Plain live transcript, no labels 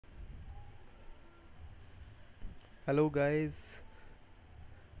Hello guys,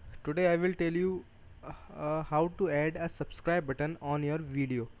 today I will tell you how to add a subscribe button on your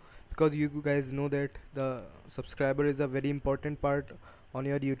video, because you guys know that the subscriber is a very important part on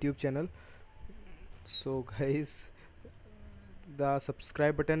your YouTube channel. So guys, the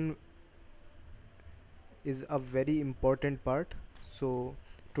subscribe button is a very important part. So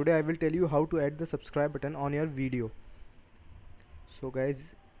today I will tell you how to add the subscribe button on your video. So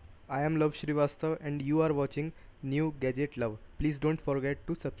guys, I am Love Srivastav and you are watching New Gadget Love. Please don't forget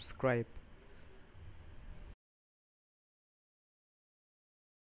to subscribe.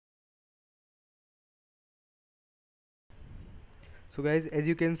 So guys, as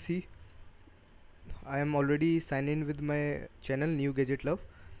you can see, I am already signed in with my channel New Gadget Love,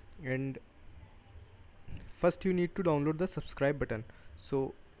 and first you need to download the subscribe button.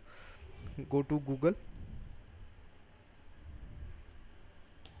 So go to Google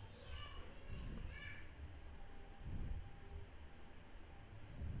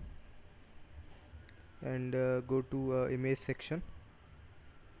and go to image section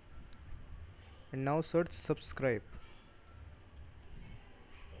and now search subscribe.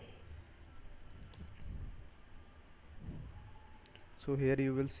 So here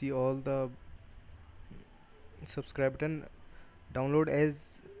you will see all the subscribe button. Download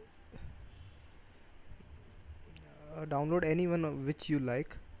as download any one of which you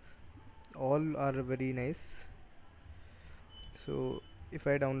like. All are very nice. So if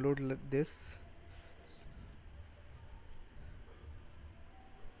I download this,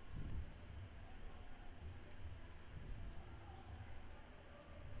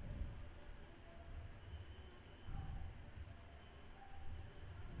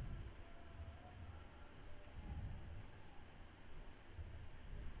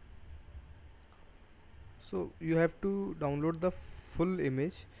 so you have to download the full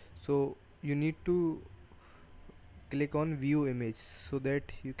image. So you need to click on view image so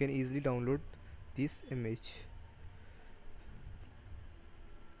that you can easily download this image.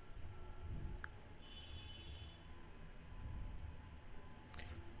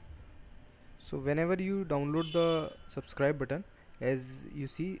 So whenever you download the subscribe button, as you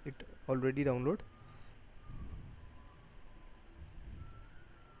see it already download.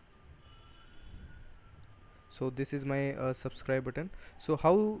 So this is my subscribe button. So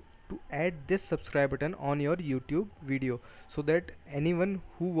how to add this subscribe button on your YouTube video, so that anyone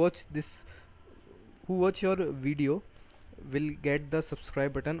who watch your video will get the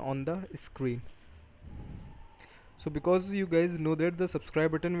subscribe button on the screen. So because you guys know that the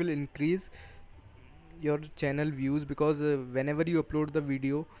subscribe button will increase your channel views, because whenever you upload the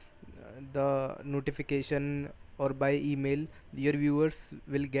video, the notification or by email, your viewers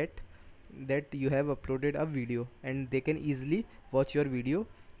will get that you have uploaded a video, and they can easily watch your video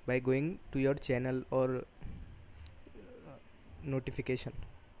by going to your channel or notification.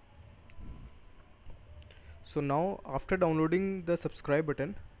 So now after downloading the subscribe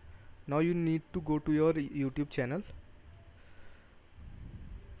button, now you need to go to your YouTube channel,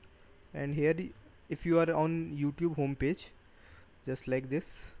 and here if you are on YouTube homepage, just like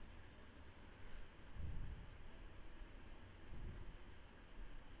this,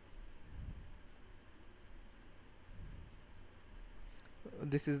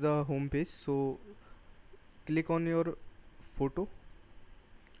 this is the home page. So click on your photo,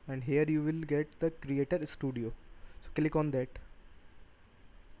 and here you will get the creator studio. So click on that.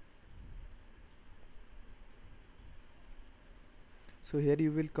 So here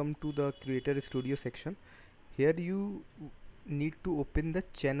you will come to the creator studio section. Here you need to open the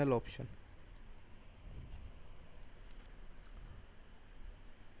channel option.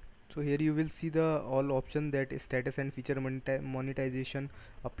 So here you will see the all option, that is status and feature monetization,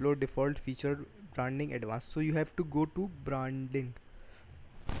 upload, default, feature, branding, advanced. So you have to go to branding.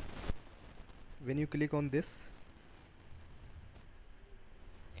 When you click on this,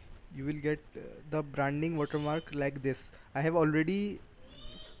 you will get the branding watermark like this. I have already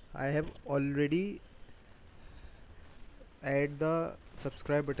add the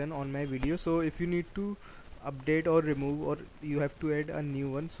subscribe button on my video. So if you need to update or remove, or you have to add a new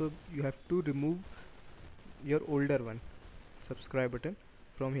one, so you have to remove your older one subscribe button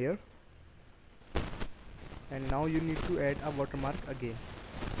from here, and now you need to add a watermark again.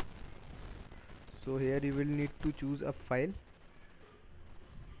 So here you will need to choose a file.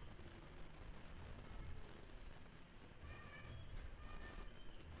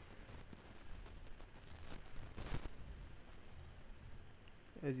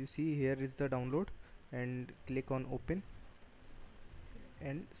 As you see, here is the download, and click on open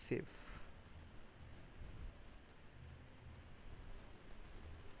and save.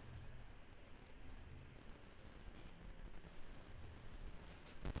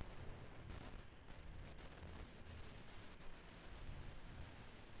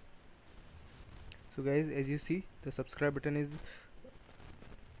 So guys, as you see, the subscribe button is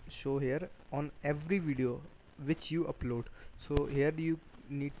show here on every video which you upload. So here you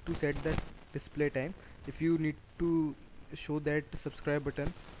need to set the display time. If you need to show that subscribe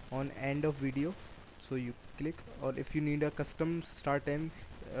button on end of video, so you click, or if you need a custom start time,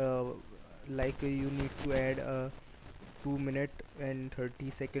 uh, like you need to add a 2 minute and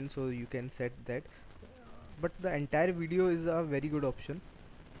 30 seconds, so you can set that. But the entire video is a very good option,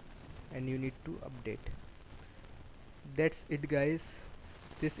 and you need to update. That's it guys.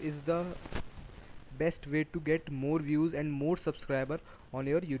 This is the best way to get more views and more subscriber on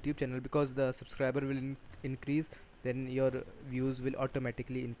your YouTube channel, because the subscriber will increase, then your views will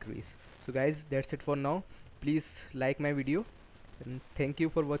automatically increase. So guys, that's it for now. Please like my video, and thank you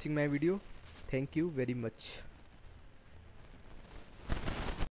for watching my video. Thank you very much.